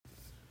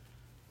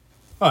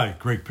Hi,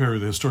 Greg Perry,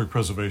 the historic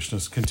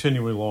preservationist,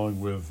 continuing along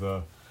with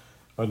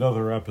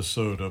another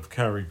episode of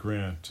Cary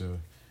Grant,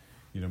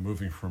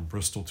 moving from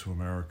Bristol to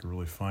America,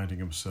 really finding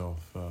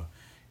himself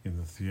in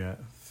the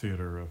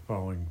theater,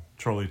 following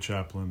Charlie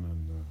Chaplin,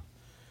 and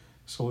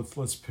so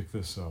let's pick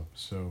this up.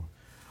 So,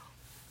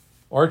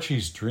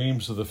 Archie's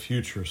dreams of the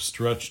future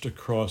stretched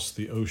across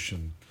the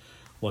ocean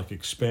like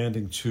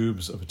expanding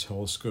tubes of a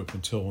telescope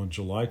until on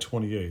July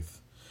 28th,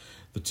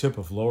 the tip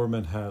of Lower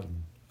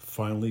Manhattan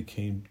finally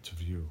came to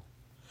view.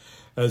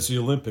 As the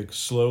Olympic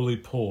slowly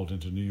pulled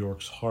into New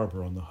York's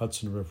harbor on the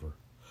Hudson River,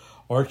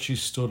 Archie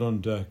stood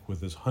on deck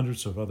with his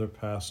hundreds of other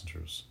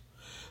passengers,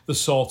 the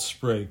salt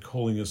spray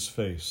cooling his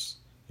face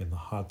in the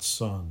hot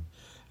sun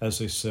as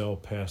they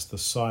sailed past the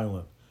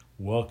silent,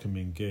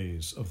 welcoming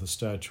gaze of the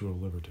Statue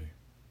of Liberty.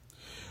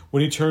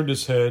 When he turned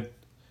his head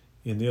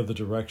in the other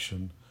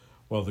direction,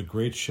 while the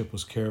great ship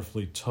was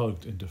carefully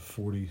tugged into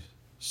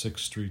 46th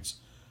Street's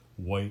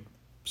white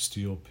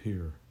steel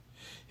pier,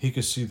 he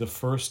could see the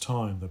first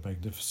time the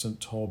magnificent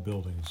tall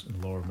buildings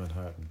in Lower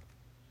Manhattan.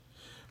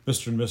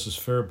 Mr. and Mrs.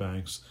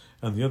 Fairbanks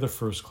and the other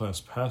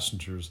first-class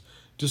passengers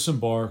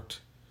disembarked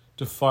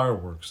to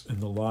fireworks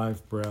and the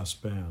live brass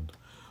band,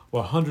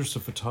 while hundreds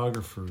of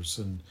photographers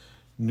and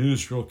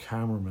newsreel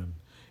cameramen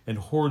and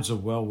hordes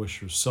of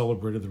well-wishers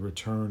celebrated the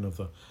return of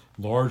the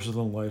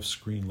larger-than-life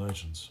screen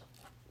legends.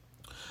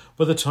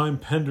 By the time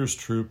Pender's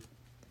troupe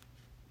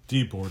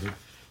deboarded,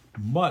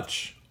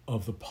 much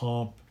of the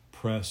pomp,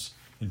 press,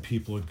 and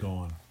people had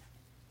gone.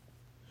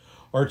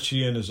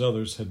 Archie and his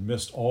others had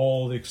missed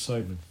all the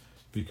excitement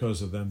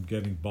because of them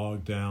getting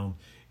bogged down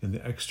in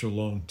the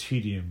extra-long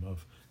tedium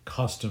of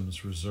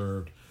customs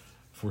reserved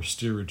for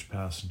steerage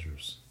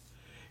passengers.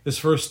 His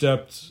first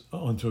steps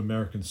onto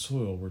American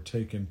soil were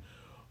taken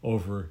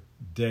over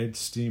dead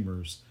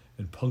steamers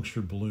and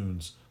punctured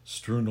balloons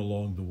strewn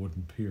along the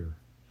wooden pier,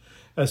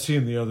 as he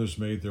and the others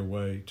made their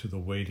way to the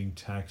waiting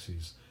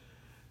taxis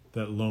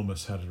that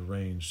Lomas had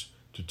arranged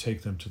to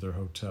take them to their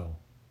hotel.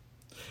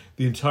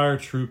 The entire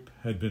troupe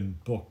had been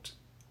booked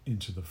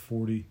into the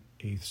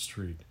 48th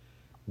Street,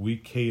 We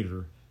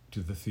Cater to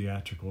the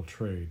Theatrical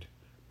Trade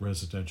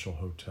residential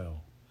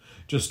hotel,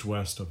 just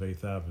west of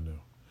 8th Avenue,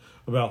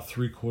 about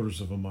 3/4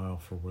 of a mile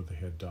from where they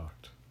had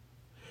docked.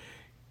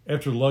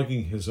 After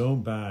lugging his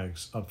own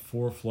bags up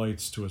 4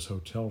 flights to his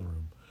hotel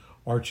room,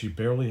 Archie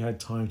barely had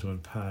time to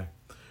unpack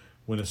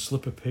when a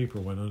slip of paper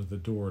went under the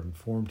door and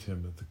informed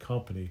him that the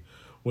company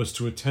was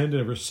to attend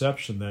a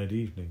reception that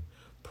evening,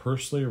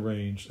 personally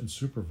arranged and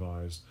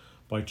supervised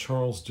by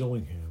Charles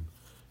Dillingham,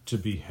 to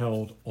be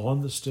held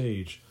on the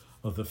stage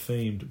of the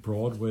famed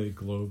Broadway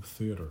Globe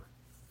Theater.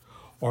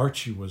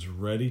 Archie was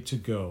ready to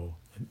go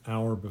an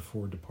hour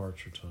before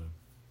departure time.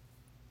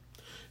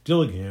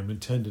 Dillingham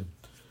intended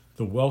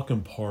the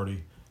welcome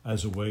party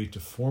as a way to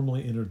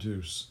formally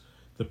introduce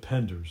the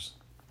Penders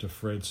to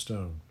Fred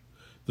Stone,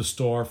 the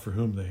star for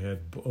whom they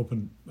had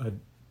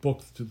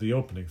booked the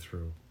opening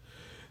through.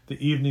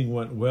 The evening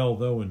went well,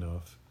 though,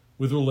 enough,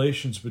 with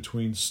relations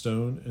between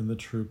Stone and the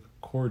troupe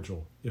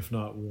cordial, if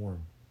not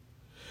warm.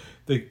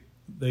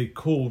 They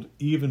cooled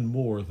even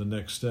more the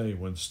next day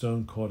when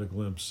Stone caught a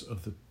glimpse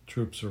of the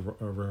troupe's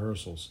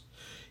rehearsals.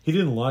 He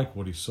didn't like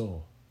what he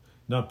saw,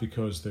 not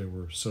because they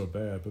were so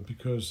bad, but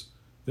because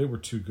they were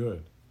too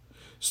good.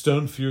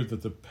 Stone feared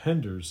that the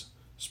Penders'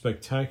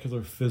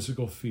 spectacular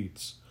physical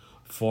feats,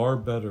 far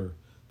better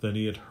than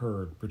he had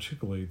heard,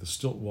 particularly the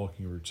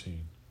stilt-walking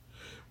routine,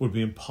 would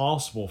be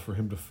impossible for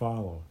him to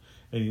follow,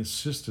 and he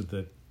insisted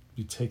that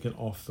be taken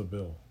off the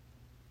bill.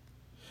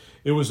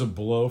 It was a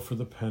blow for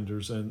the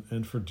Penders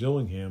and for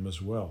Dillingham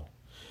as well.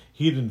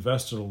 He had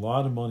invested a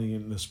lot of money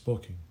in this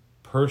booking,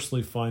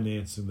 personally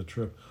financing the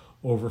trip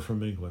over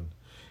from England,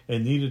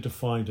 and needed to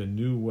find a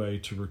new way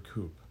to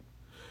recoup.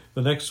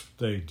 The next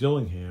day,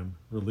 Dillingham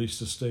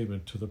released a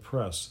statement to the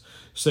press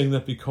saying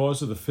that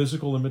because of the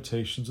physical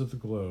limitations of the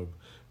Globe,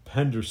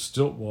 Pender's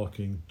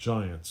stilt-walking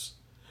giants,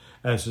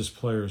 as his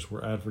players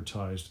were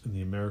advertised in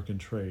the American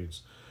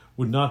trades,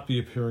 would not be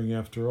appearing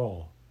after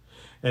all,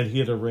 and he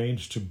had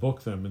arranged to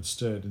book them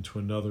instead into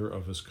another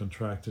of his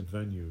contracted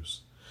venues,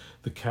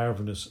 the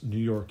cavernous New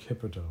York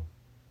Hippodrome.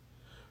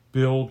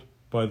 Billed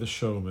by the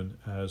showman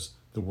as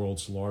the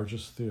world's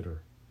largest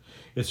theater,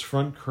 its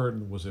front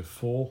curtain was a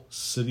full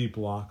city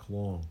block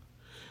long.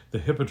 The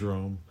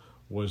Hippodrome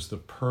was the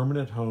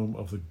permanent home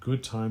of the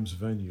Good Times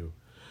venue,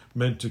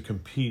 meant to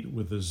compete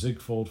with the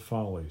Ziegfeld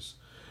Follies,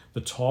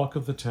 the talk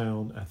of the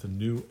town at the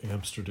New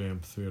Amsterdam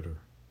Theater.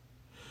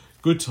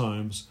 Good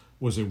Times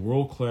was a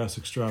world-class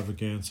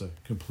extravaganza,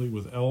 complete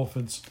with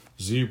elephants,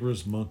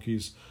 zebras,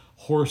 monkeys,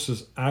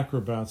 horses,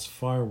 acrobats,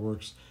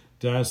 fireworks,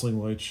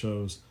 dazzling light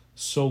shows,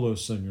 solo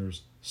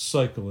singers,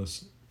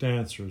 cyclists,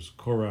 dancers,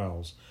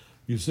 chorales,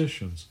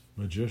 musicians,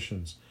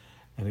 magicians,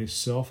 and a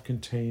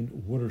self-contained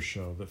water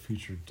show that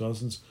featured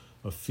dozens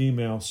of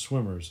female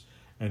swimmers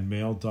and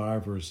male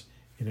divers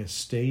in a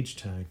stage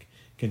tank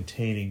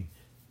containing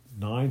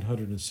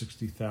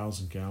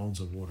 960,000 gallons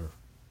of water.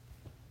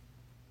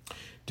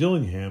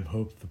 Dillingham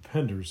hoped the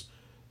Penders'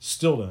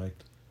 stilt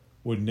act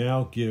would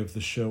now give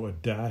the show a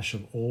dash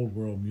of old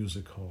world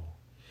music hall.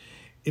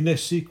 In a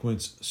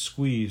sequence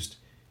squeezed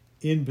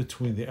in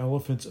between the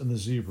elephants and the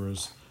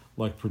zebras,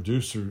 like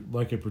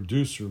a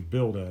producer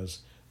billed as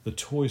the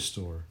toy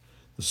store,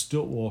 the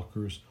stilt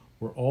walkers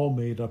were all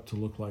made up to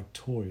look like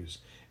toys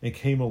and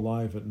came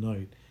alive at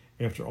night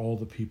after all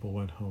the people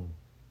went home.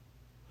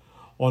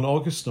 On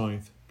August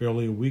 9th,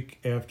 barely a week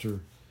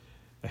after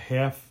a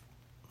half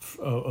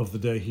of the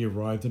day he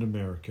arrived in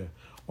America,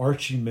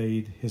 Archie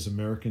made his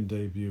American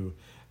debut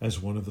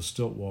as one of the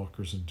stilt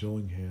walkers in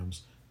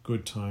Dillingham's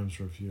Good Times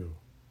Review.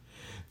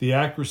 The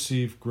act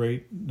received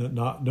great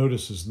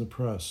notices in the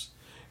press,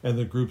 and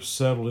the group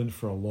settled in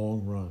for a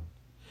long run.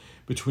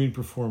 Between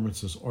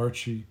performances,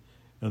 Archie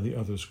and the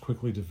others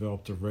quickly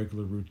developed a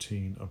regular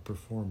routine of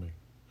performing,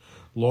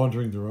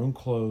 laundering their own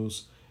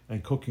clothes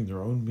and cooking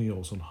their own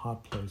meals on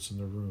hot plates in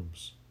their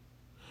rooms.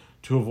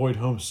 To avoid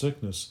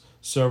homesickness,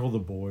 several of the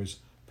boys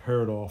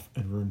paired off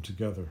and roomed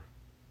together.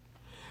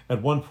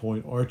 At one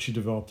point, Archie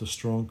developed a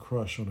strong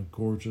crush on a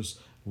gorgeous,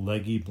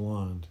 leggy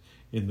blonde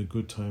in the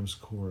Good Times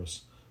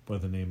chorus by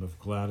the name of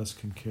Gladys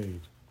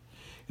Kincaid.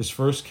 His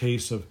first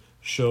case of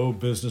show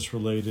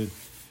business-related,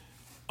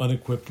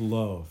 unequipped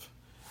love.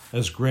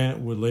 As Grant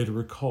would later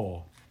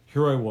recall,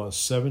 here I was,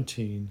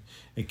 17,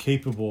 and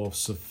capable of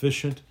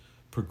sufficient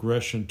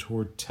progression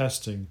toward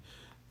testing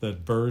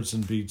that birds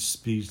and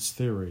bees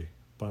theory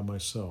by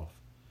myself.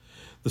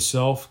 The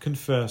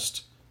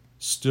self-confessed,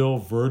 still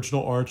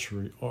virginal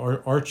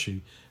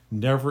Archie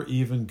never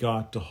even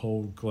got to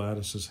hold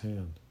Gladys's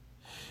hand.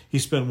 He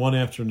spent one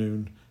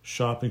afternoon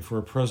shopping for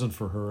a present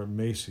for her at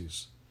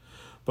Macy's,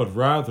 but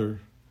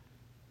rather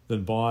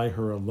than buy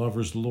her a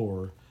lover's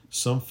lure,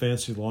 some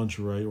fancy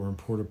lingerie or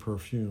imported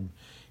perfume,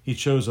 he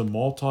chose a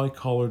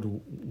multicolored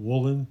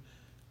woolen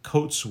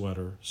coat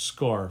sweater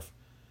scarf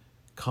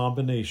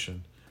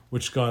combination,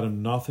 which got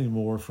him nothing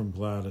more from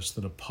Gladys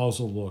than a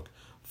puzzled look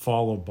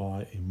followed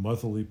by a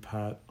motherly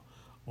pat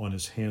on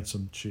his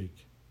handsome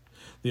cheek.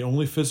 The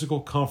only physical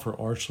comfort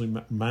Archie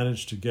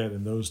managed to get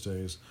in those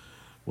days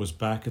was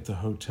back at the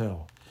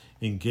hotel,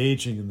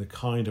 engaging in the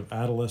kind of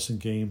adolescent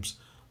games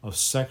of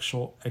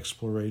sexual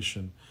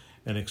exploration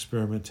and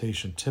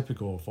experimentation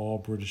typical of all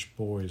British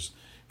boys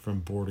from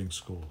boarding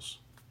schools.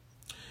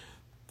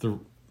 The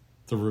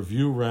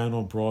review ran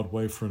on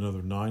Broadway for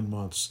another 9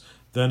 months,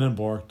 then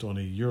embarked on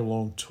a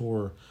year-long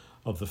tour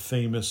of the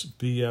famous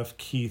B.F.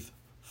 Keith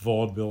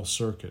vaudeville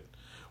circuit,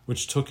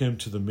 which took him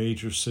to the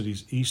major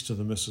cities east of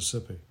the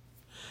Mississippi.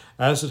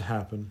 As it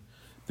happened,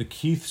 the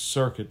Keith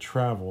circuit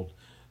traveled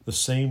the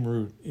same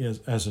route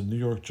as a New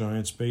York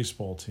Giants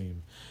baseball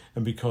team,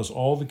 and because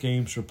all the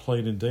games were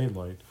played in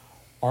daylight,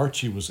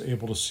 Archie was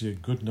able to see a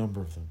good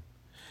number of them.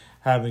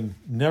 Having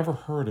never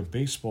heard a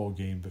baseball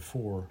game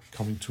before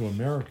coming to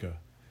America,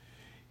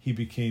 he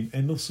became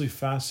endlessly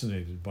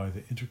fascinated by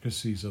the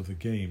intricacies of the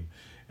game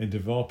and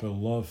developed a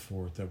love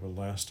for it that would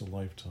last a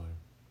lifetime.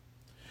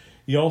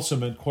 He also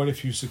met quite a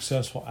few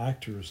successful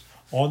actors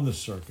on the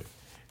circuit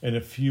and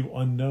a few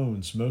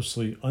unknowns,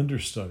 mostly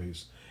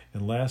understudies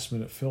and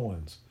last-minute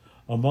fill-ins,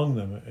 among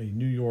them a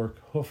New York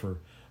hoofer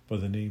by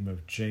the name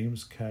of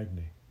James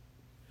Cagney.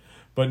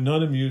 But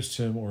none amused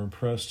him or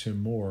impressed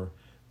him more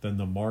than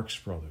the Marx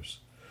Brothers,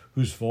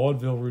 whose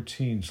vaudeville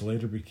routines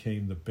later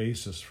became the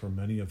basis for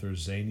many of their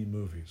zany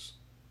movies.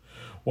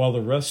 While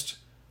the rest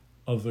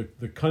of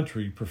the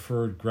country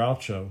preferred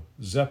Groucho,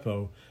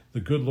 Zeppo,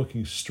 the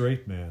good-looking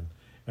straight man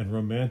and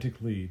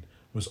romantic lead,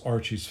 was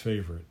Archie's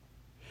favorite,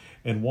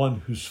 and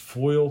one whose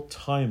foil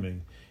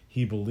timing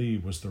he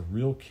believed was the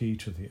real key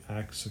to the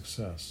act's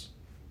success.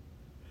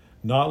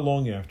 Not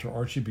long after,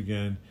 Archie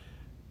began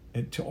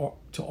to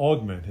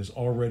augment his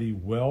already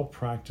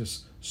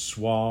well-practiced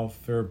suave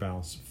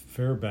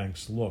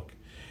Fairbanks look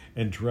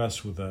and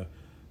dress with a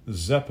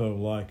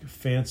Zeppo-like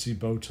fancy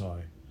bow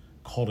tie,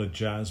 called a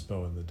jazz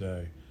bow in the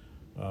day,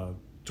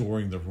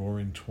 during the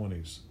Roaring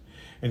 '20s,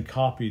 and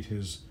copied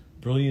his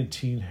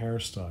brilliantine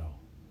hairstyle,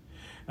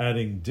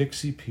 adding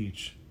Dixie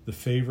Peach, the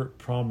favorite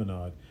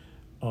promenade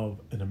of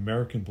an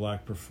American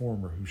black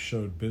performer who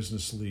showed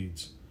business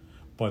leads,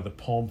 by the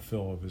palm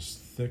fill of his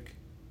thick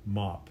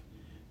mop,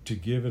 to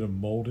give it a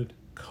molded,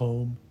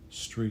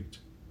 comb-streaked,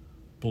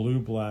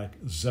 blue-black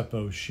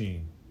Zeppo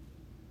sheen.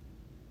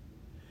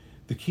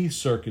 The Keith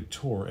Circuit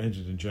tour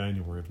ended in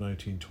January of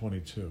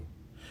 1922,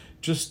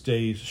 just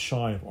days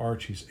shy of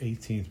Archie's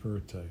 18th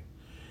birthday,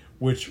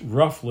 which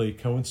roughly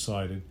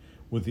coincided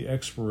with the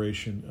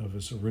expiration of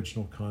his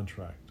original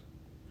contract.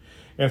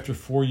 After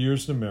 4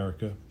 years in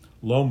America,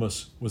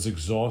 Lomas was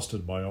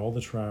exhausted by all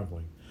the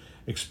traveling,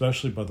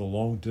 especially by the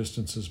long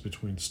distances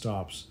between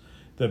stops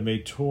that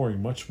made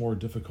touring much more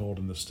difficult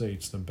in the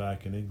States than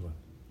back in England.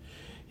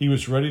 He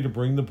was ready to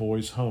bring the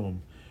boys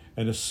home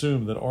and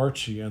assumed that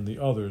Archie and the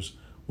others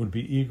would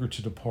be eager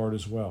to depart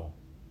as well.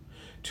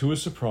 To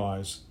his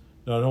surprise,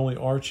 not only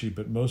Archie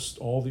but most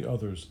all the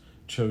others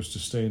chose to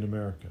stay in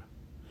America.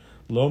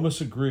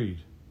 Lomas agreed,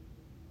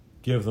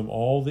 give them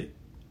all the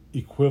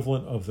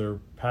equivalent of their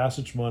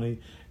passage money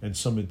and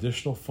some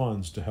additional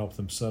funds to help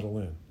them settle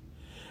in.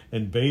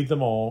 and bade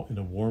them all in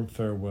a warm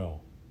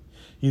farewell.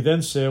 He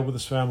then sailed with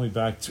his family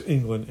back to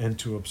England and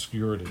to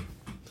obscurity,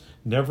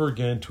 never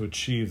again to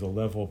achieve the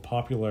level of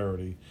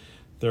popularity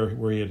there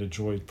where he had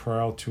enjoyed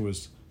prior to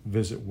his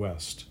visit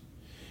west.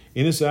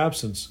 In his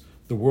absence,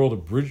 the world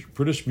of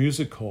British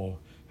music hall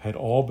had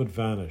all but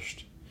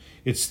vanished,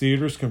 its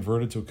theaters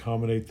converted to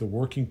accommodate the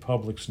working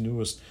public's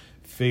newest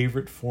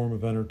favorite form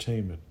of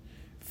entertainment,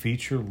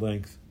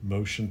 feature-length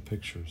motion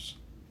pictures.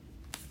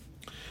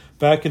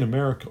 Back in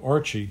America,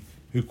 Archie,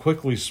 who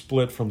quickly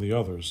split from the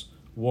others,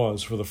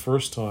 was, for the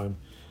first time,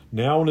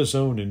 now on his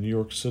own in New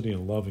York City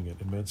and loving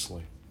it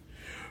immensely.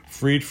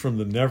 Freed from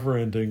the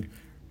never-ending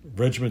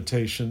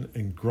regimentation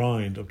and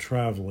grind of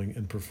traveling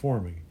and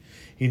performing,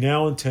 he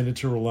now intended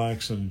to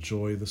relax and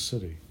enjoy the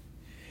city.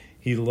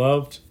 He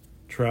loved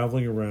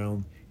traveling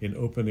around in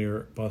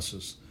open-air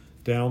buses,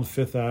 down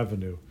Fifth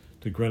Avenue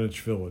to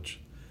Greenwich Village,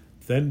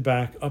 then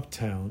back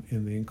uptown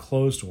in the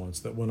enclosed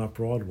ones that went up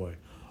Broadway,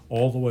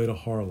 all the way to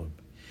Harlem.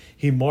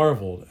 He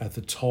marveled at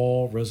the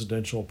tall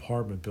residential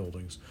apartment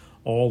buildings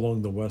all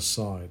along the west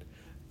side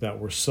that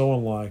were so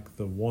unlike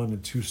the 1-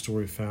 and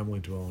 2-story family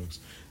dwellings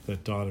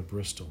that dotted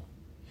Bristol.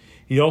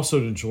 He also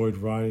enjoyed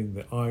riding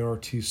the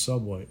IRT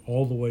subway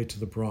all the way to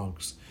the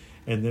Bronx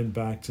and then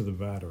back to the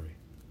Battery.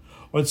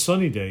 On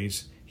sunny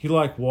days, he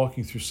liked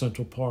walking through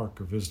Central Park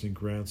or visiting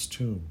Grant's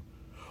tomb,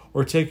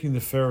 or taking the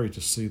ferry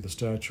to see the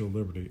Statue of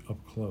Liberty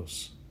up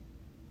close.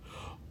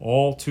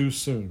 All too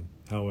soon,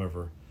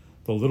 however,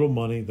 the little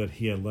money that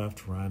he had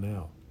left ran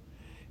out,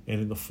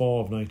 and in the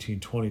fall of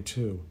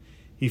 1922,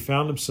 he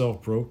found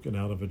himself broke and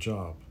out of a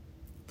job.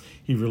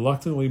 He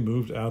reluctantly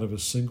moved out of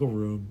his single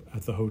room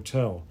at the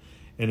hotel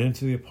and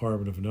into the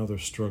apartment of another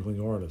struggling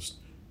artist,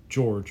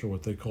 George, or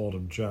what they called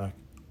him, Jack,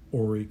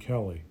 Ori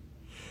Kelly,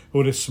 who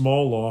had a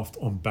small loft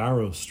on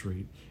Barrow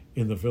Street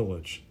in the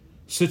Village,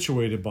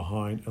 situated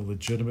behind a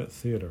legitimate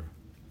theater.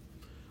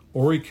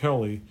 Ori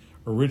Kelly,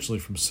 originally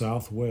from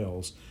South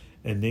Wales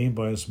and named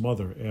by his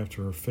mother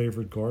after her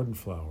favorite garden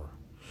flower,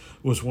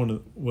 was one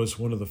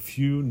of the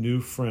few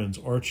new friends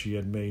Archie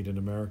had made in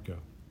America.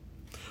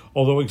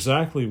 Although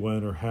exactly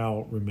when or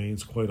how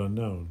remains quite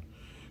unknown,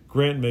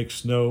 Grant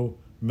makes no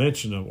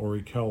mention of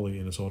Ori Kelly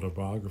in his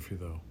autobiography,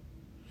 though.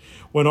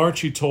 When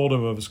Archie told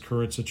him of his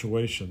current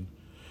situation,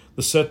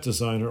 the set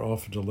designer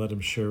offered to let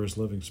him share his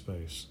living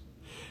space,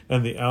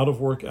 and the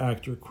out-of-work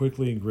actor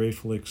quickly and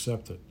gratefully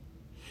accepted.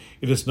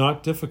 It is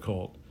not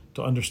difficult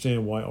to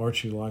understand why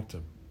Archie liked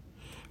him.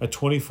 At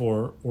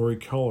 24, Ori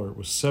Kelly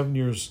was 7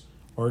 years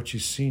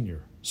Archie's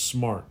senior,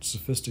 smart,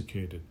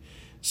 sophisticated,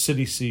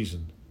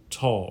 city-seasoned,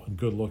 tall, and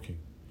good-looking.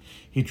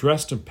 He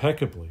dressed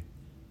impeccably,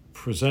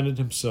 presented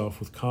himself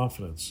with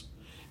confidence,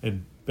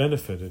 and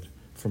benefited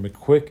from a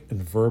quick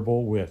and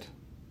verbal wit.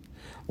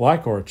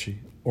 Like Archie,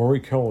 Ori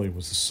Kelly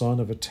was the son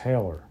of a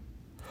tailor.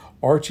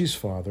 Archie's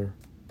father,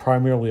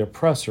 primarily a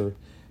presser,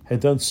 had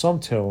done some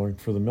tailoring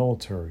for the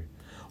military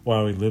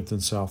while he lived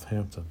in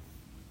Southampton.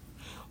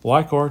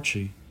 Like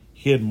Archie,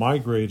 he had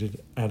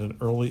migrated at an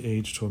early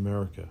age to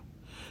America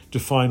to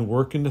find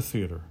work in the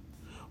theater,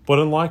 but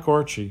unlike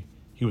Archie,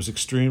 he was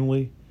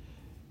extremely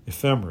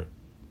effeminate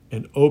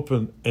and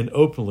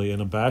openly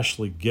and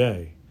abashedly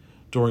gay.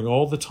 During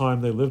all the time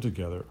they lived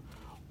together,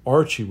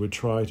 Archie would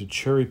try to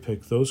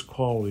cherry-pick those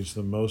qualities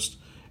the most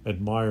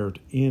admired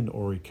in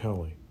Ori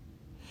Kelly,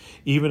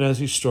 even as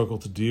he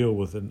struggled to deal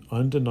with an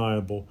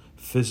undeniable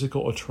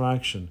physical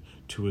attraction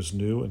to his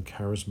new and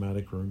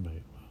charismatic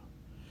roommate.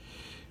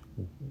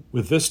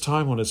 With this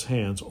time on his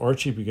hands,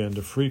 Archie began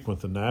to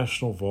frequent the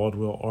National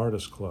Vaudeville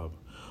Artists Club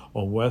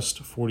on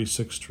West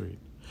 46th Street,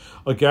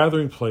 a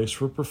gathering place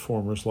for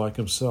performers like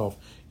himself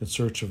in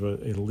search of a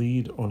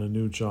lead on a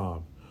new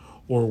job,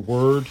 or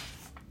word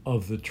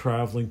of the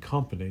traveling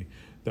company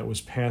that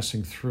was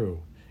passing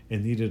through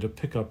and needed a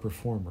pickup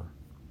performer.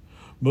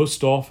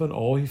 Most often,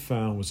 all he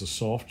found was a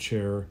soft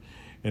chair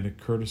and a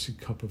courtesy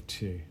cup of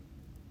tea.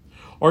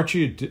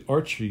 Archie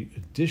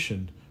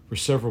auditioned for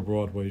several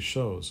Broadway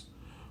shows,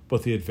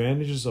 but the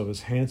advantages of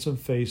his handsome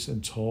face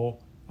and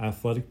tall,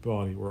 athletic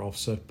body were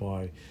offset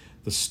by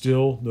the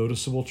still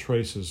noticeable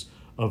traces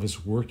of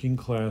his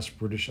working-class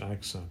British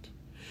accent,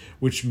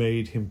 which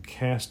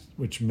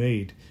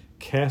made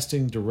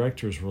casting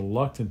directors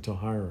reluctant to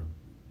hire him.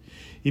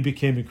 He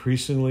became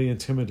increasingly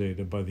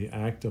intimidated by the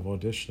act of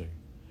auditioning,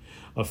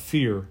 a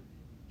fear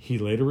he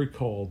later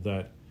recalled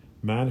that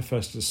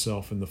manifested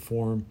itself in the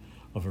form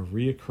of a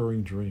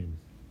reoccurring dream.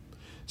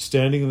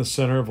 Standing in the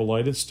center of a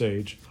lighted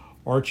stage,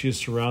 Archie is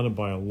surrounded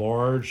by a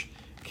large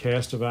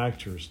cast of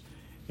actors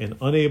and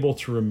unable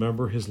to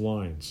remember his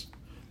lines.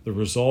 The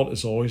result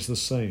is always the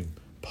same: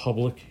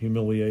 public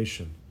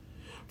humiliation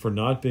for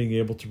not being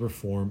able to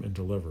perform and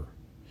deliver.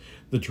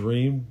 The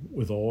dream,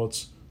 with all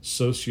its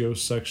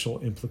socio-sexual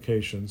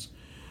implications,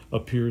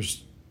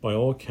 appears, by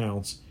all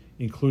accounts,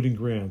 including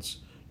Grant's,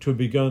 to have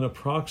begun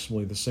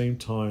approximately the same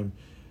time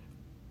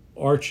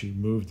Archie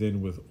moved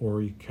in with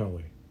Ori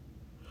Kelly.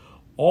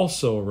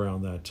 Also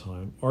around that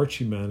time,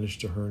 Archie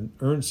managed to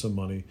earn some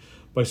money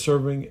by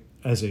serving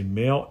as a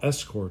male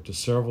escort to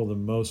several of the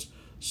most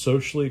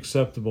socially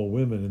acceptable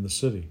women in the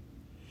city.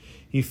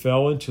 He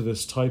fell into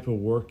this type of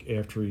work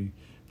after he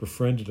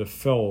befriended a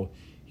fellow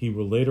he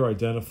would later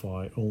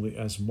identify only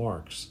as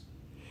Marx,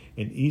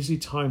 an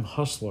easy-time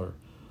hustler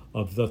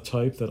of the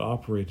type that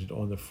operated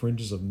on the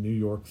fringes of the New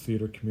York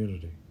theater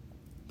community.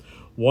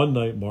 One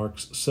night,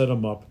 Marx set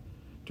him up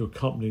to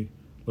accompany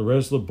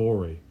Leslie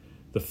Bory,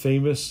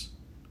 the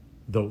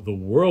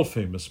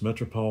world-famous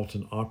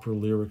Metropolitan Opera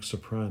lyric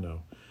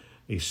soprano,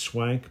 in a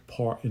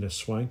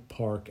Swank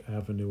Park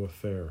Avenue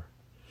affair.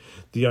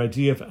 The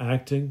idea of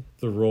acting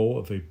the role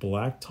of a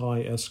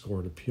black-tie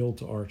escort appealed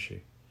to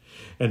Archie,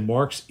 and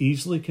Marx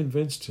easily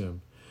convinced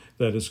him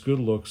that his good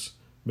looks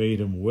made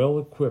him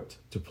well-equipped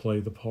to play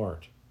the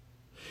part.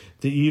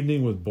 The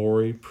evening with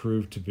Bory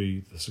proved to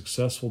be the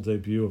successful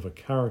debut of a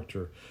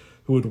character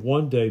who would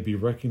one day be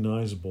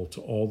recognizable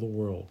to all the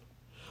world,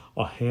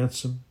 a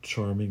handsome,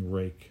 charming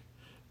rake,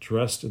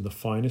 dressed in the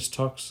finest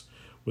tux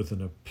with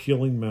an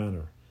appealing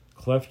manner,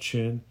 cleft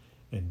chin,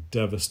 and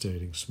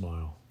devastating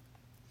smile.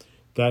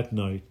 That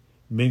night,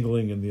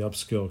 mingling in the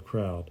upscale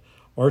crowd,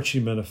 Archie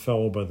met a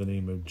fellow by the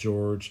name of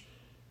George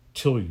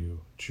Tillieu,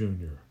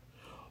 Jr.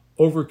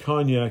 Over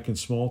cognac and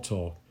small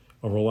talk,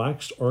 a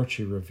relaxed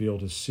Archie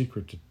revealed his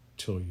secret to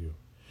Tillieu,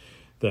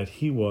 that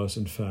he was,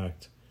 in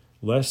fact,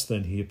 less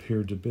than he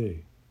appeared to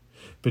be.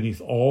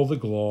 Beneath all the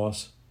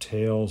gloss,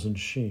 tails, and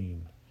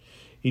sheen,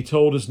 he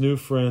told his new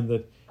friend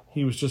that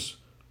he was just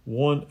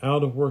one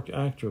out-of-work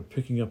actor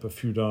picking up a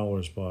few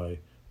dollars by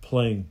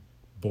playing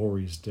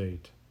Bory's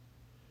date.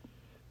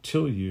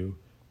 Tillieu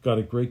got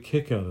a great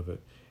kick out of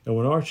it, and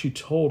when Archie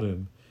told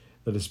him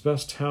that his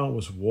best talent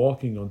was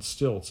walking on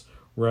stilts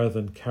rather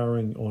than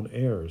carrying on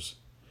airs,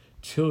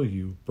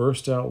 Tillieu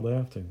burst out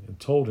laughing and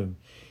told him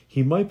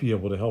he might be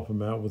able to help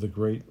him out with a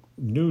great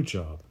new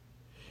job.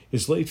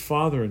 His late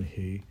father and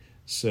he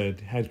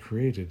said had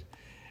created,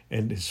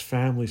 and his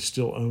family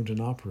still owned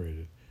and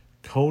operated,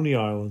 Coney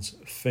Island's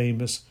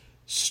famous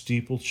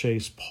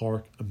steeplechase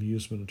park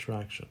amusement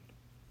attraction.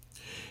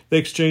 They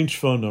exchanged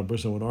phone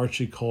numbers, and when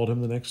Archie called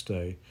him the next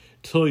day,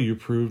 Tillieu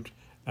proved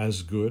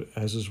as good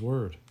as his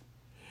word.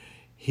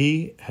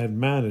 He had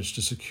managed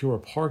to secure a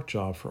park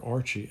job for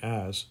Archie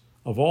as,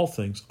 of all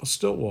things, a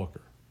stilt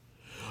walker.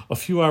 A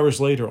few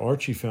hours later,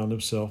 Archie found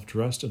himself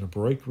dressed in a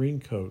bright green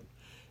coat,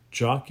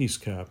 jockey's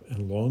cap,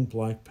 and long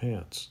black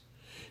pants.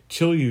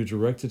 Tillieu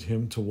directed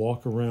him to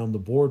walk around the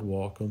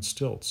boardwalk on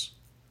stilts,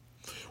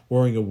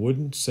 wearing a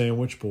wooden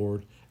sandwich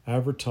board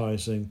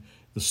advertising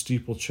the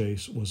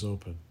steeplechase was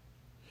open.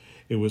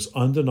 It was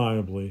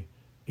undeniably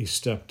a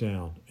step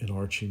down, and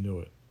Archie knew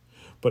it.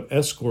 But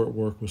escort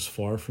work was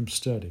far from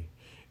steady,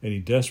 and he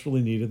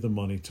desperately needed the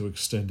money to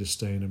extend his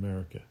stay in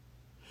America.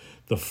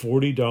 The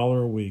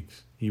 $40 a week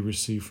he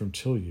received from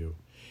Tillieu,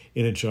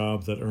 in a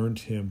job that earned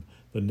him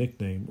the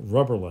nickname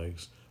Rubber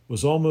Legs,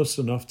 was almost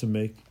enough to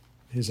make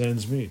his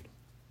ends meet.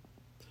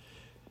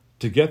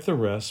 To get the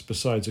rest,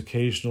 besides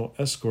occasional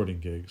escorting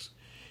gigs,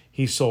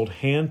 he sold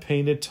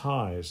hand-painted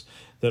ties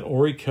that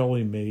Ori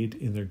Kelly made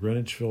in their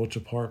Greenwich Village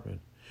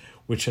apartment,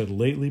 which had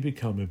lately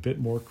become a bit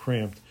more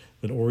cramped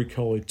than Ori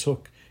Kelly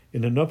took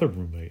in another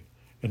roommate,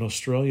 an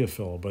Australia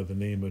fellow by the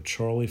name of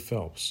Charlie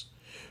Phelps,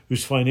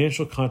 whose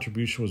financial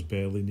contribution was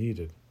badly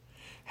needed.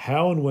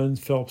 How and when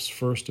Phelps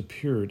first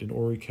appeared in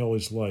Ori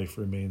Kelly's life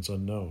remains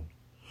unknown,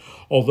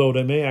 although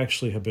it may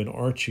actually have been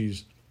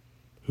Archie's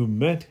who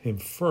met him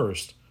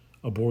first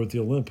aboard the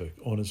Olympic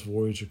on his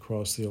voyage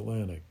across the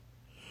Atlantic,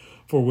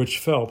 for which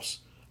Phelps,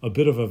 a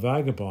bit of a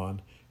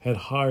vagabond, had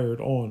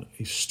hired on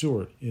a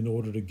steward in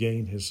order to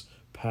gain his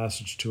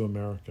passage to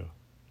America.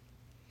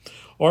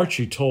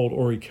 Archie sold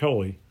Ori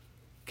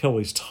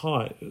Kelly's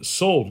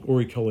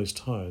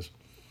ties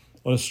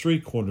on a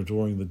street corner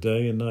during the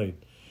day and night.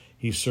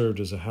 He served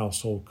as a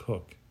household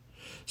cook,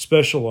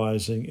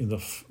 specializing in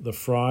the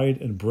fried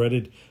and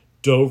breaded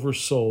Dover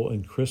sole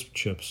and crisp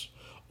chips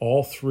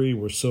all three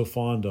were so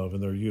fond of in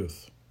their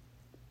youth.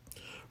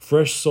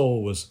 Fresh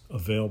sole was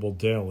available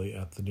daily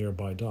at the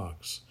nearby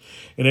docks,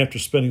 and after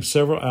spending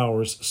several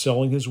hours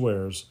selling his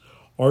wares,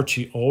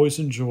 Archie always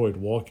enjoyed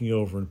walking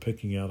over and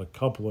picking out a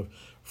couple of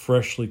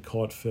freshly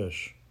caught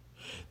fish,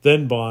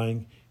 then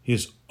buying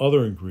his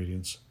other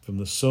ingredients from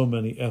the so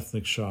many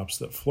ethnic shops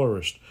that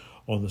flourished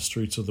on the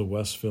streets of the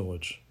West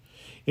Village,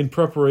 in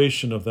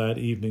preparation of that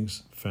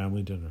evening's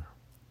family dinner.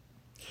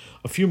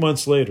 A few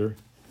months later,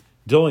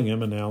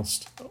 Dillingham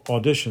announced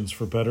auditions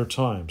for Better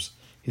Times,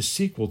 his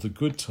sequel to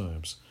Good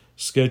Times,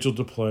 scheduled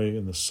to play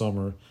in the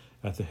summer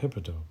at the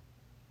Hippodrome.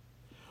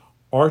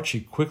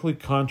 Archie quickly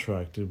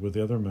contracted with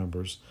the other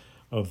members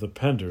of the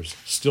Penders,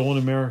 still in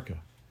America,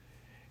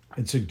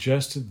 and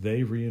suggested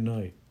they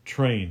reunite,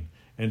 train,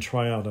 and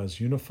try out as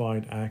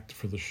unified act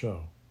for the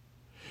show.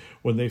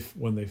 When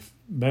they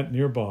met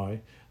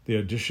nearby, they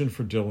auditioned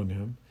for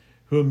Dillingham,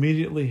 who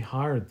immediately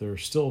hired their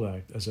stilt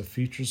act as a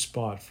featured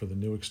spot for the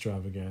new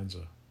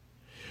extravaganza.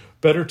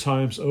 Better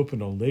Times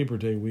opened on Labor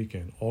Day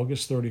weekend,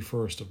 August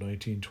 31st of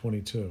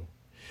 1922,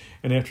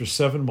 and after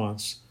 7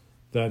 months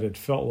that it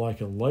felt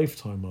like a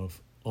lifetime of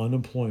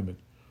unemployment,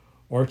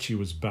 Archie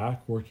was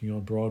back working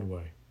on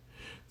Broadway.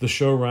 The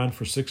show ran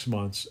for 6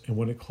 months, and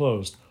when it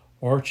closed,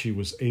 Archie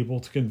was able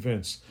to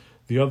convince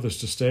the others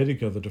to stay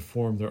together to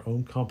form their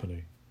own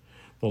company,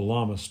 the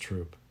Lammas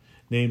Troupe,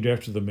 named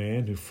after the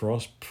man who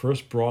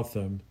first brought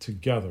them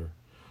together.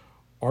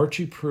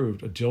 Archie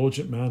proved a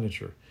diligent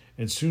manager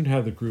and soon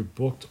had the group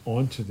booked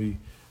onto the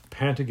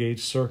Pantagate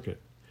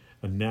Circuit,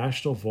 a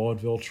national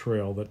vaudeville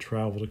trail that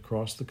traveled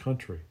across the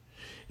country,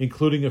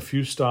 including a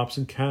few stops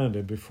in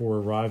Canada before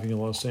arriving in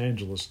Los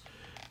Angeles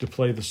to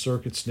play the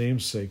circuit's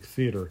namesake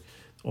theater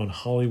on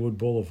Hollywood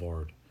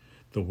Boulevard,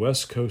 the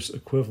West Coast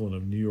equivalent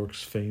of New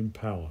York's famed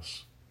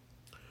Palace.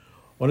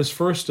 On his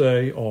first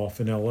day off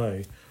in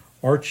L.A.,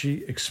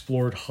 Archie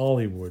explored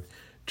Hollywood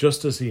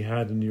just as he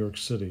had in New York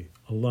City,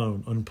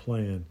 alone,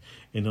 unplanned,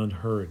 and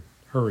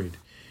unhurried.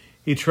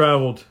 He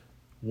traveled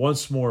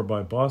once more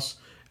by bus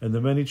and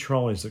the many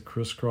trolleys that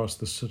crisscrossed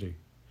the city,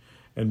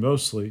 and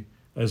mostly,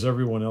 as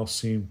everyone else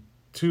seemed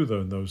to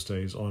in those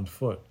days, on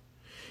foot.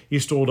 He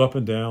strolled up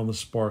and down the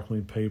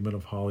sparkling pavement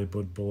of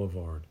Hollywood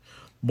Boulevard,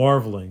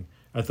 marveling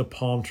at the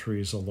palm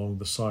trees along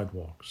the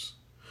sidewalks,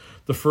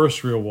 the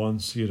first real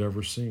ones he had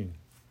ever seen,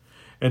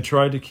 and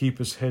tried to keep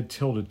his head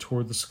tilted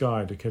toward the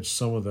sky to catch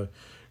some of the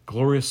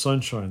glorious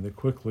sunshine that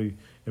quickly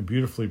and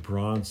beautifully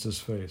bronzed his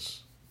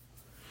face.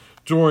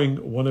 During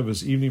one of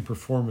his evening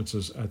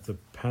performances at the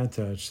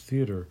Pantage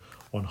Theater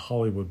on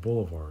Hollywood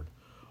Boulevard,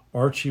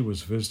 Archie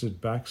was visited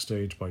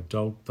backstage by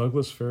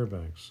Douglas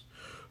Fairbanks,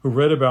 who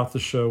read about the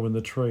show in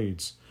the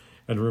trades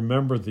and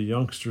remembered the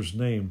youngster's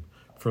name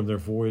from their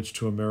voyage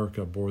to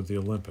America aboard the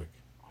Olympic.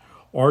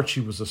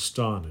 Archie was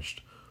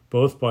astonished,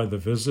 both by the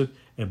visit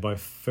and by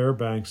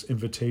Fairbanks'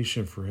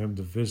 invitation for him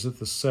to visit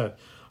the set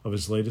of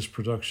his latest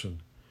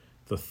production,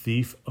 The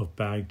Thief of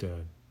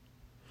Baghdad.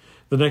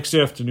 The next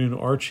afternoon,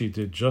 Archie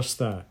did just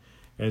that,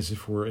 as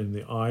if were in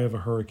the eye of a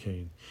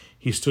hurricane.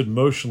 He stood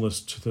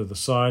motionless to the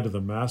side of the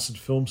massive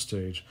film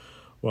stage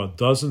while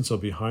dozens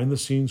of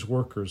behind-the-scenes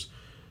workers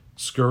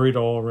scurried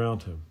all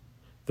around him.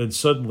 Then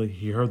suddenly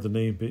he heard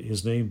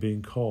his name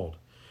being called,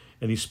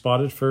 and he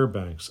spotted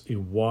Fairbanks, a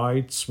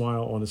wide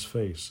smile on his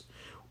face,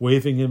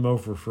 waving him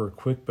over for a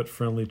quick but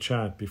friendly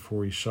chat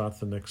before he shot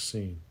the next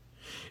scene.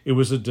 It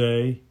was a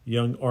day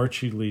young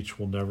Archie Leach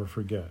will never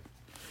forget.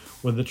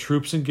 When the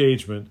troupe's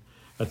engagement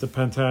at the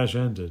Pantage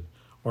ended,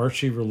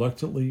 Archie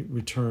reluctantly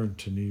returned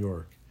to New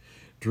York,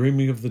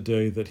 dreaming of the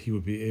day that he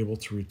would be able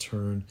to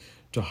return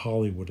to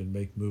Hollywood and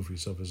make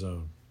movies of his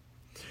own.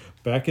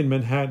 Back in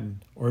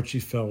Manhattan,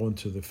 Archie fell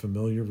into the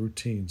familiar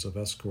routines of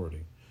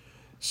escorting,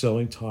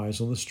 selling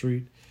ties on the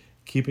street,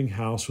 keeping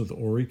house with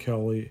Ori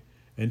Kelly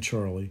and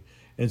Charlie,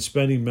 and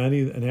spending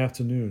many an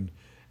afternoon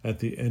at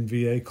the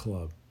NVA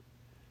Club.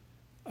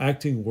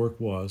 Acting work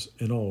was,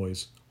 and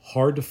always,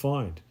 hard to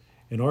find,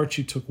 and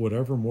Archie took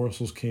whatever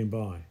morsels came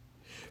by.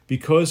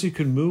 Because he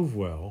could move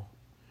well,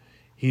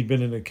 he'd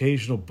been an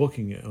occasional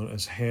booking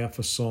as half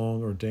a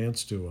song or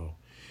dance duo,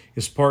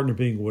 his partner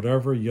being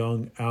whatever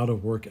young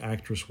out-of-work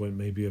actress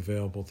may be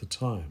available at the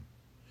time.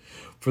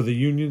 For the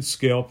union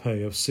scale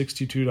pay of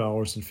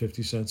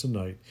 $62.50 a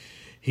night,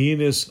 he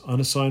and his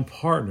unassigned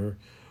partner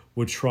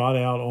would trot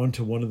out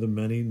onto one of the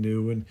many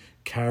new and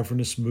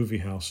cavernous movie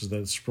houses that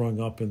had sprung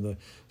up in the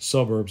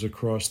suburbs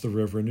across the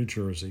river in New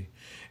Jersey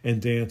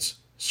and dance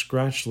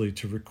scratchily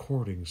to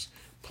recordings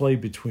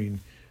played between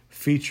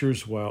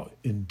features while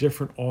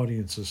indifferent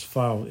audiences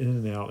filed in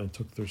and out and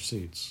took their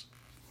seats.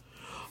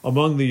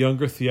 Among the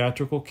younger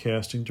theatrical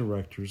casting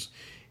directors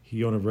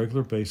he on a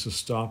regular basis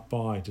stopped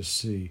by to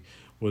see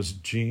was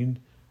Gene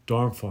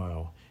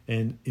Darmfile,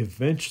 and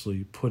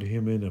eventually put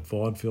him in a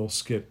vaudeville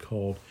skit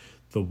called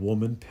The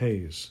Woman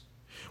Pays,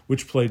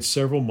 which played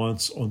several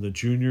months on the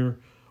junior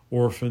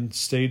orphan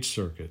stage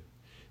circuit.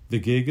 The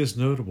gig is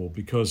notable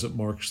because it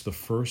marks the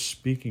first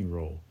speaking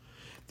role.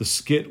 The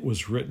skit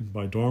was written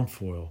by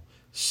Darmfile,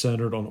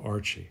 centered on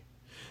Archie,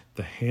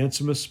 the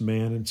handsomest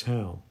man in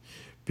town,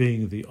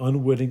 being the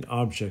unwitting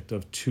object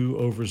of two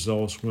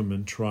overzealous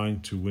women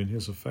trying to win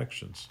his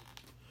affections.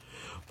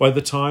 By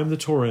the time the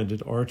tour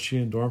ended, Archie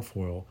and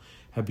Darmfile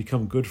had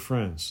become good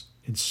friends,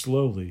 and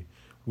slowly,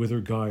 with her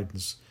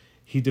guidance,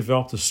 he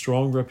developed a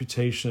strong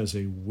reputation as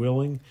a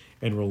willing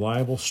and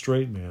reliable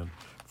straight man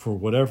for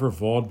whatever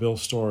vaudeville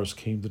stars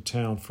came to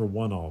town for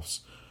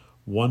one-offs,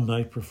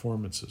 one-night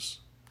performances.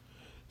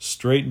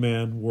 Straight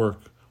man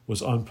work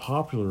was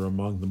unpopular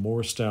among the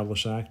more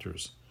established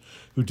actors,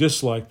 who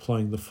disliked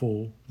playing the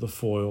fool, the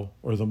foil,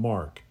 or the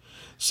mark,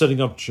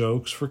 setting up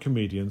jokes for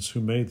comedians who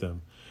made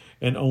them,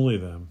 and only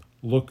them,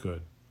 look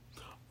good.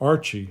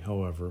 Archie,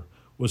 however,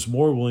 was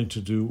more willing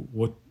to do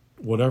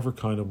whatever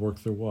kind of work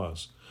there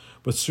was,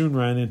 but soon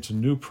ran into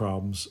new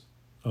problems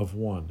of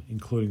one,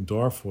 including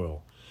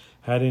Darmfile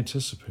had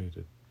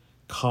anticipated.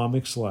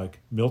 Comics like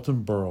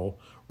Milton Berle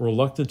were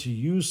reluctant to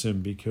use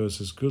him because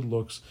his good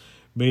looks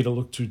made it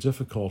look too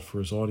difficult for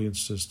his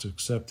audiences to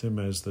accept him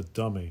as the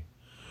dummy.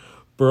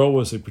 Berle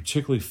was a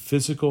particularly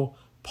physical,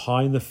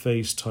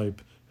 pie-in-the-face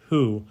type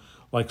who,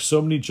 like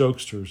so many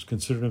jokesters,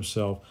 considered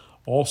himself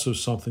also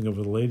something of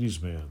a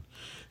ladies' man,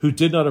 who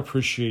did not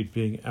appreciate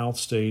being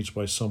outstaged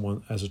by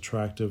someone as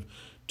attractive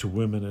to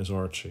women as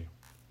Archie.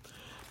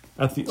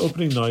 At the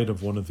opening night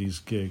of one of these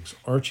gigs,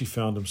 Archie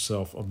found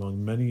himself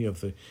among many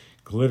of the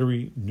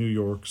glittery New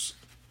York's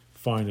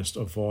finest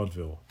of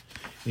vaudeville,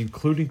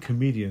 including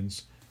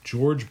comedians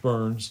George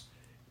Burns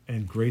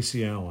and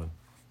Gracie Allen.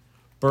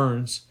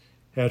 Burns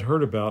had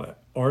heard about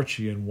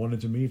Archie and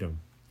wanted to meet him.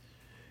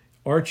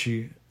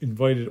 Archie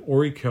invited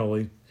Ori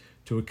Kelly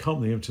to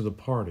accompany him to the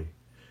party.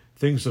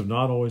 Things have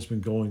not always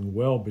been going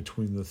well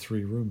between the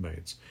three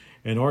roommates,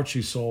 and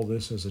Archie saw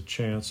this as a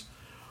chance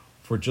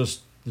for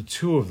just the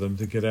two of them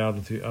to get out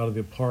of the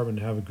apartment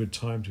and have a good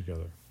time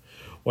together.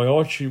 While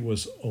Archie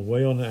was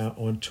away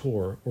on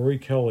tour, Ori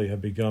Kelly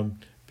had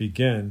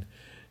began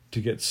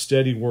to get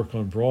steady work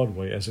on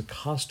Broadway as a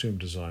costume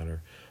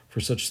designer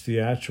for such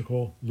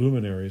theatrical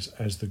luminaries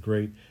as the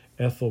great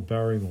Ethel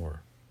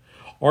Barrymore.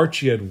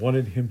 Archie had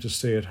wanted him to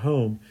stay at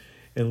home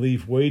and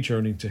leave wage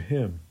earning to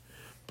him,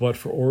 but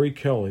for Ori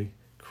Kelly,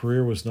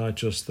 career was not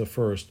just the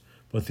first,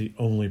 but the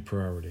only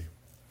priority.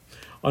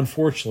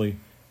 Unfortunately,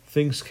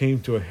 things came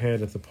to a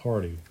head at the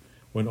party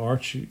when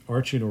Archie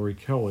and Ori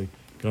Kelly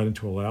got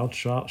into a loud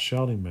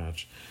shouting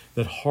match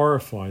that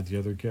horrified the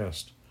other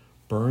guests.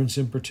 Burns,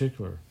 in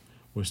particular,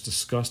 was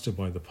disgusted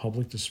by the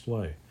public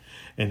display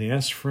and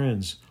asked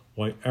friends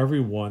why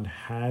everyone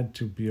had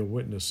to be a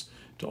witness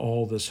to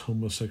all this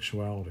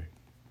homosexuality.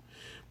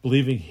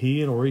 Believing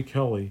he and Ori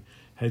Kelly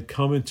had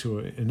come into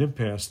an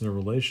impasse in their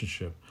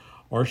relationship,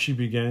 Archie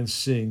began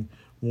seeing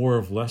more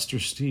of Lester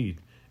Steed,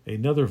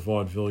 another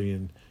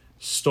vaudevillian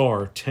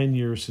star 10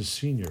 years his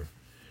senior,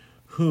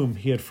 whom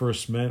he had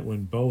first met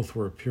when both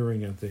were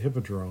appearing at the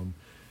Hippodrome,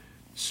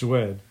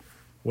 Suède,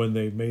 when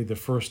they made the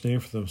first name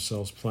for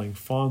themselves playing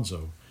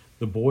Fonzo,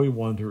 the boy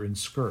wonder in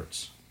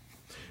skirts.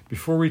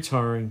 Before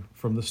retiring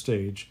from the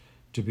stage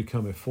to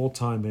become a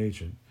full-time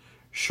agent,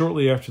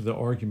 shortly after the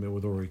argument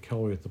with Ori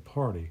Kelly at the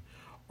party,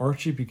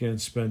 Archie began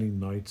spending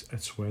nights at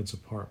Suède's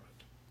apartment.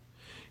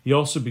 He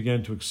also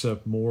began to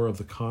accept more of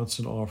the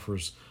constant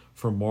offers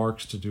from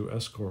Marks to do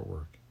escort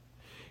work.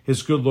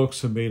 His good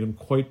looks had made him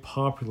quite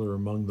popular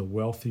among the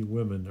wealthy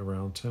women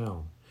around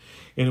town,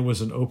 and it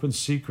was an open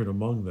secret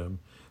among them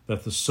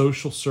that the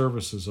social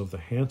services of the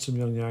handsome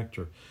young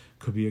actor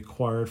could be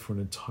acquired for an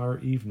entire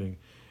evening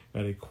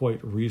at a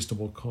quite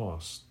reasonable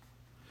cost.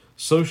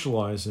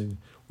 Socializing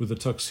with the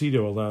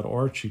tuxedo allowed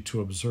Archie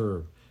to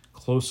observe,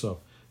 close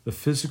up, the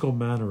physical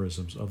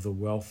mannerisms of the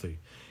wealthy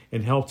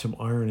and helped him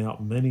iron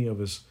out many of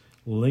his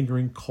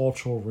lingering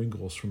cultural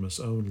wrinkles from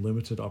his own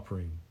limited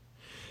upbringing.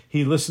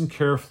 He listened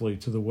carefully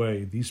to the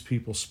way these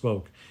people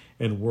spoke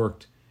and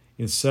worked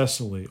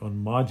incessantly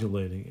on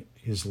modulating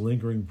his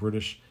lingering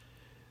British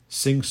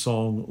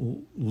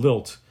sing-song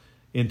lilt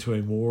into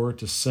a more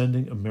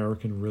descending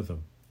American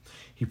rhythm.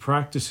 He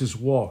practiced his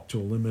walk to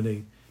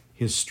eliminate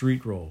his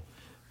street roll,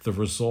 the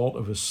result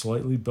of his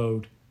slightly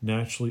bowed,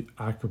 naturally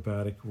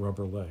acrobatic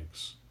rubber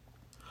legs.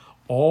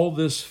 All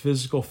this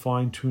physical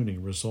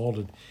fine-tuning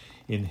resulted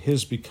in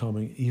his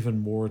becoming even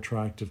more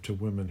attractive to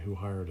women who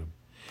hired him.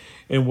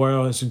 And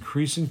while his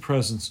increasing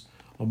presence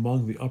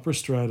among the upper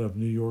strata of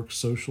New York's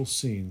social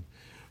scene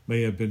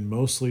may have been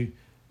mostly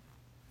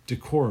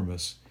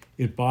decorous,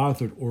 it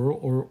bothered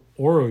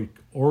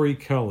Ori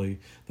Kelly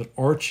that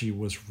Archie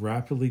was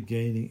rapidly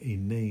gaining a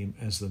name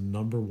as the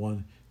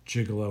 #1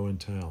 gigolo in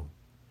town,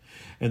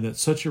 and that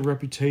such a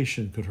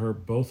reputation could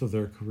hurt both of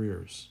their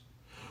careers.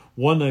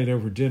 One night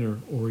over dinner,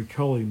 Ori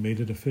Kelly made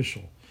it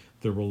official.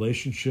 The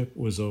relationship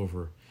was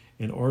over,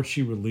 and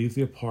Archie would leave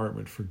the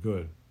apartment for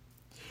good.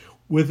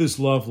 With his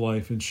love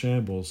life in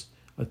shambles,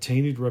 a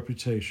tainted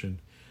reputation,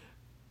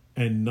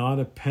 and not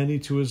a penny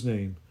to his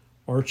name,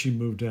 Archie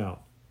moved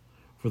out.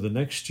 For the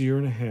next year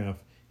and a half,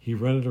 he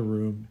rented a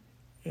room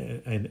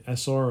at an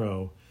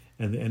SRO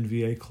and the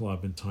NVA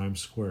Club in Times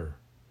Square.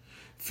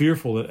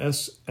 Fearful that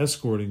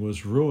escorting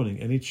was ruining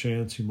any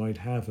chance he might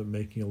have at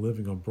making a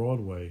living on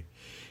Broadway,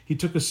 he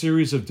took a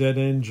series of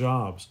dead-end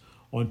jobs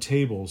on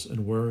tables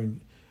and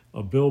wearing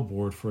a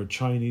billboard for a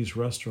Chinese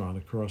restaurant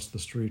across the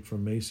street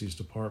from Macy's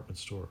department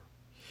store.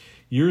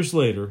 Years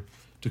later,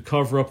 to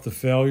cover up the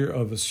failure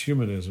of his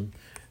humanism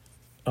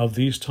of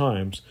these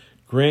times,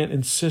 Grant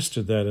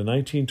insisted that in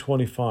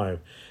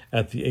 1925,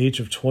 at the age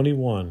of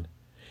 21,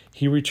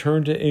 he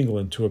returned to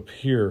England to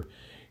appear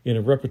in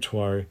a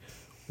repertoire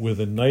with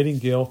the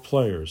Nightingale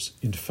Players.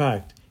 In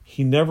fact,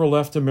 he never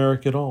left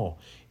America at all.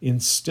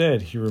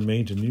 Instead, he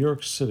remained in New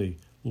York City,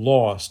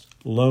 lost,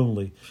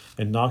 lonely,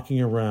 and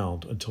knocking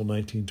around until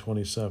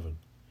 1927.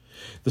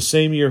 The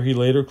same year, he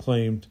later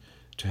claimed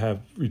to have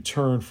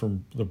returned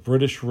from the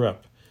British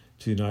rep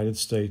to the United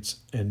States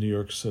and New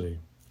York City.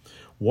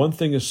 One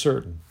thing is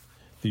certain,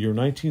 the year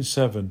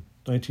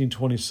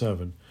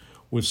 1927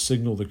 would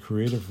signal the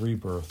creative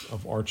rebirth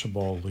of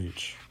Archibald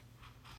Leach.